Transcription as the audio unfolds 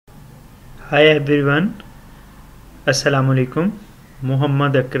Hi everyone, Assalamu alaikum.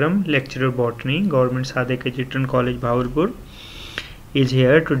 Muhammad Akram, lecturer botany, Government Sadiq Egerton College, Bahawalpur, is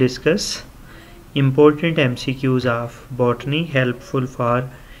here to discuss important MCQs of botany helpful for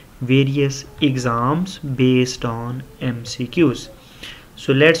various exams based on MCQs.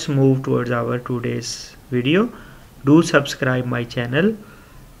 So let's move towards our today's video. Do subscribe my channel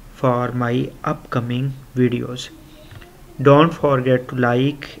for my upcoming videos. Don't forget to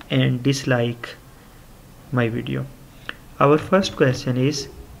like and dislike my video. Our first question is,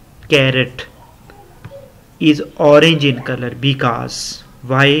 carrot is orange in color because.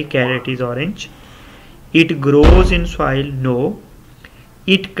 Why carrot is orange? It grows in soil. No.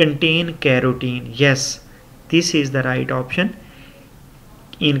 It contains carotene. Yes, this is the right option.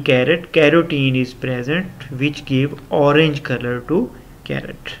 In carrot, carotene is present, which give orange color to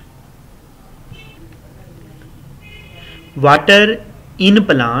carrot. Water in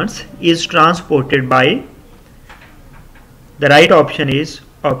plants is transported by. The right option is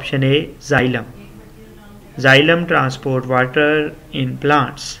option A, xylem. Xylem transport water in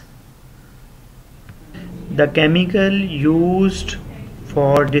plants. The chemical used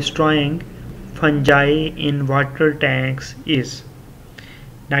for destroying fungi in water tanks is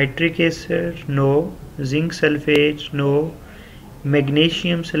nitric acid. No. Zinc sulfate. No.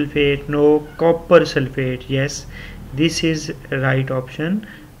 Magnesium sulfate. No. Copper sulfate. Yes, this is right option.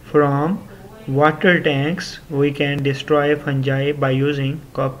 From water tanks we can destroy fungi by using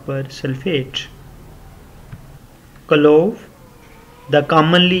copper sulfate. Clove, the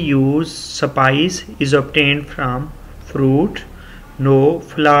commonly used spice, is obtained from fruit. No.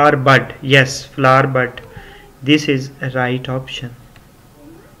 Flower bud. Yes, flower bud. This is a right option.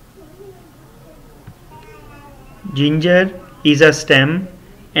 Ginger is a stem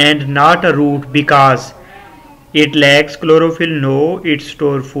and not a root because it lacks chlorophyll. No. It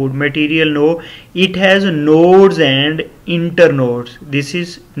stores food material. No. It has nodes and internodes. This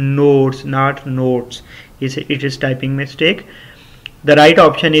is nodes, not nodes. It is typing mistake. The right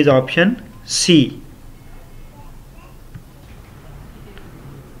option is option C.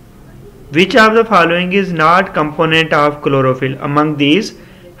 Which of the following is not component of chlorophyll? Among these,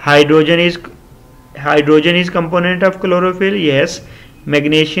 hydrogen is component of chlorophyll. Yes.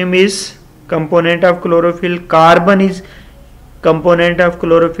 Magnesium is component of chlorophyll. Carbon is component of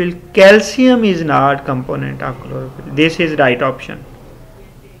chlorophyll. Calcium is not component of chlorophyll. This is right option.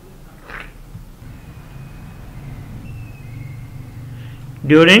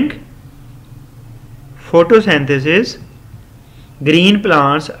 During photosynthesis, green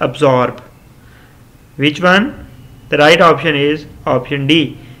plants absorb. Which one? The right option is option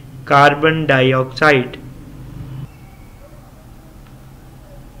D, carbon dioxide.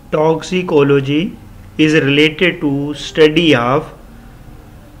 Toxicology is related to study of.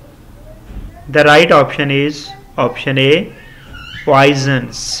 The right option is option A,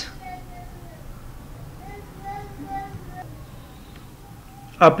 poisons.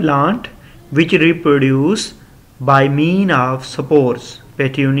 A plant which reproduce by means of spores: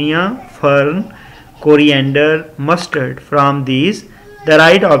 petunia, fern, coriander, mustard. From these, the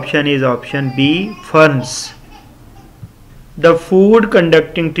right option is option B, ferns. The food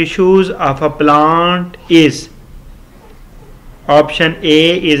conducting tissues of a plant is. Option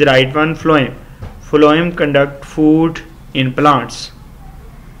A is right one, phloem. Phloem conduct food in plants.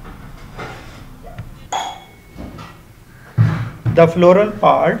 The floral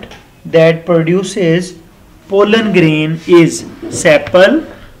part that produces pollen grain is sepal.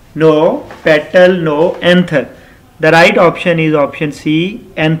 No. Petal. No. Anther. The right option is option C,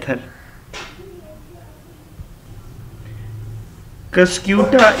 anther.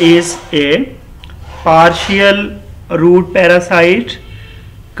 Cuscuta is a partial root parasite,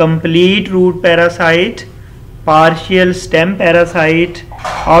 complete root parasite, partial stem parasite.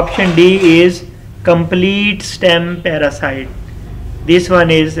 Option D is complete stem parasite. This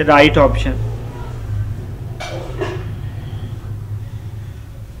one is right option.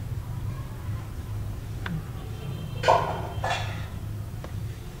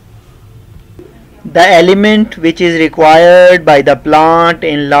 The element which is required by the plant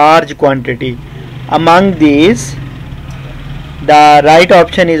in large quantity. Among these, the right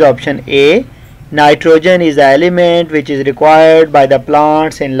option is option A. Nitrogen is the element which is required by the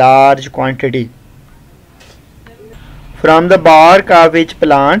plants in large quantity. From the bark of which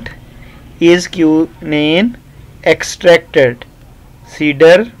plant is quinine extracted?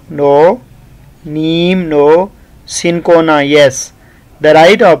 Cedar. No. Neem. No. Cinchona. Yes. The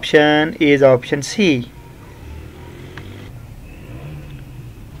right option is option C.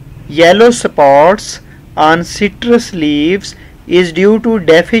 Yellow spots on citrus leaves is due to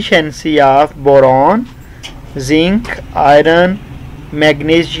deficiency of boron, zinc, iron,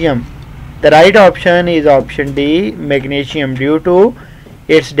 magnesium. The right option is option D, magnesium. Due to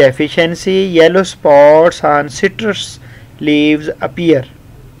its deficiency, yellow spots on citrus leaves appear.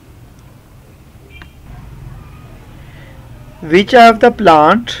 Which of the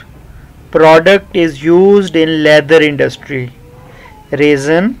plant product is used in leather industry?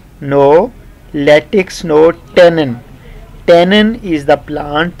 Resin? No. Latex? No. Tannin. Tannin is the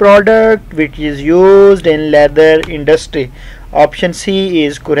plant product which is used in leather industry. Option C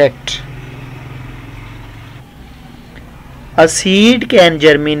is correct. A seed can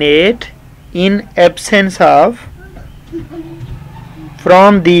germinate in absence of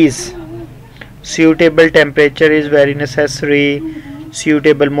from these. Suitable temperature is very necessary,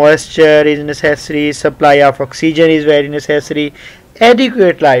 suitable moisture is necessary, supply of oxygen is very necessary,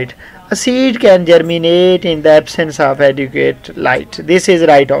 adequate light. A seed can germinate in the absence of adequate light. This is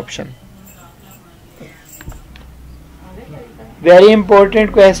right option. Very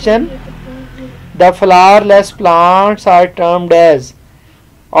important question. The flowerless plants are termed as.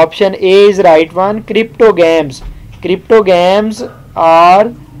 Option A is right one, cryptogams. Cryptogams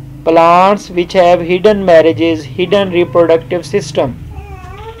are plants which have hidden marriages, hidden reproductive system.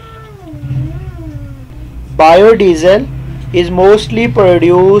 Biodiesel is mostly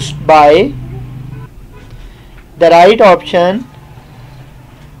produced by. The right option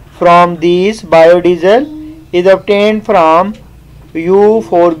from these, biodiesel is obtained from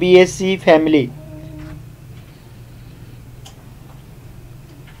U4BSC family.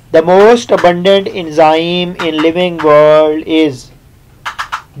 The most abundant enzyme in living world is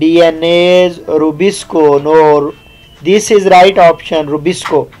DNase rubisco. No, this is right option,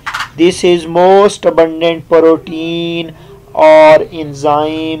 rubisco. This is most abundant protein or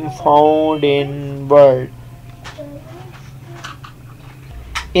enzyme found in world.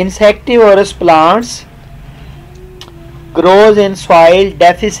 Insectivorous plants grows in soil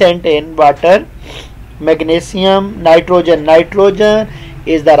deficient in water, magnesium, nitrogen. Nitrogen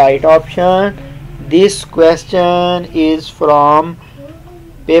is the right option. This question is from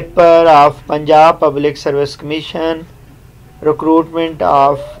paper of Punjab Public Service Commission, recruitment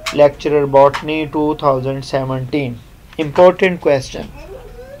of lecturer botany 2017. Important question.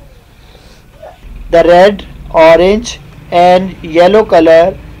 The red, orange and yellow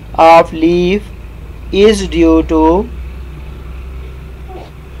color of leaf is due to.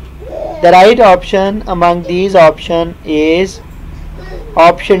 The right option among these options is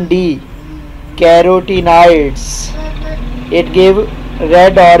option D, carotenoids. It gives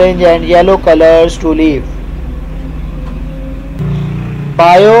red, orange and yellow colors to leaf.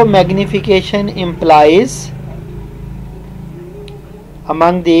 Biomagnification implies.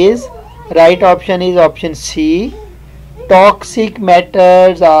 Among these, right option is option C, toxic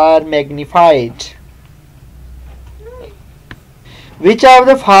matters are magnified. Which of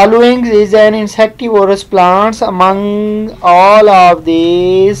the following is an insectivorous plant? Among all of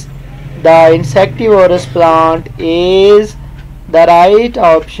these, the insectivorous plant is. The right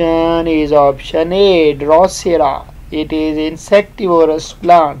option is option A, Drosera. It is insectivorous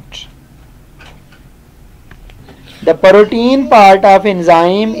plant. The protein part of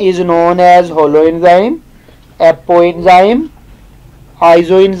enzyme is known as holoenzyme, apoenzyme,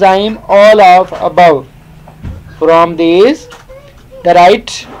 isoenzyme, all of above. From these, the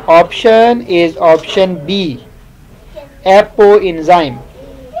right option is option B, apoenzyme.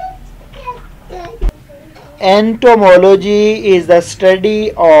 Entomology is the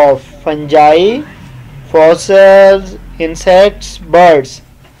study of fungi, fossils, insects, birds.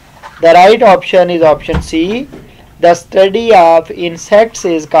 The right option is option C. The study of insects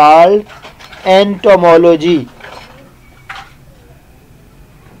is called entomology.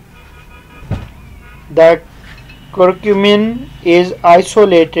 The curcumin is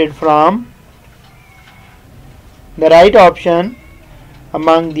isolated from. The right option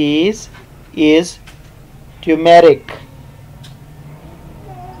among these is turmeric.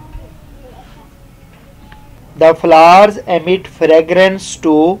 The flowers emit fragrance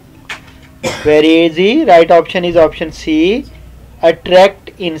to. Very easy. Right option is option C,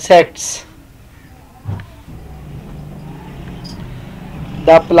 attract insects.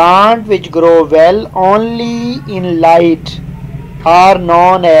 The plant which grow well only in light are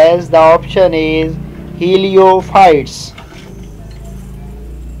known as. The option is heliophytes.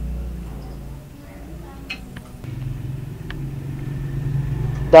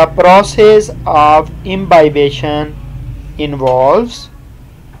 The process of imbibition involves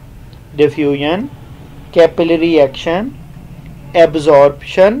diffusion, capillary action,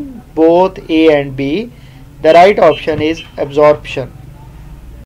 absorption, both A and B. The right option is absorption.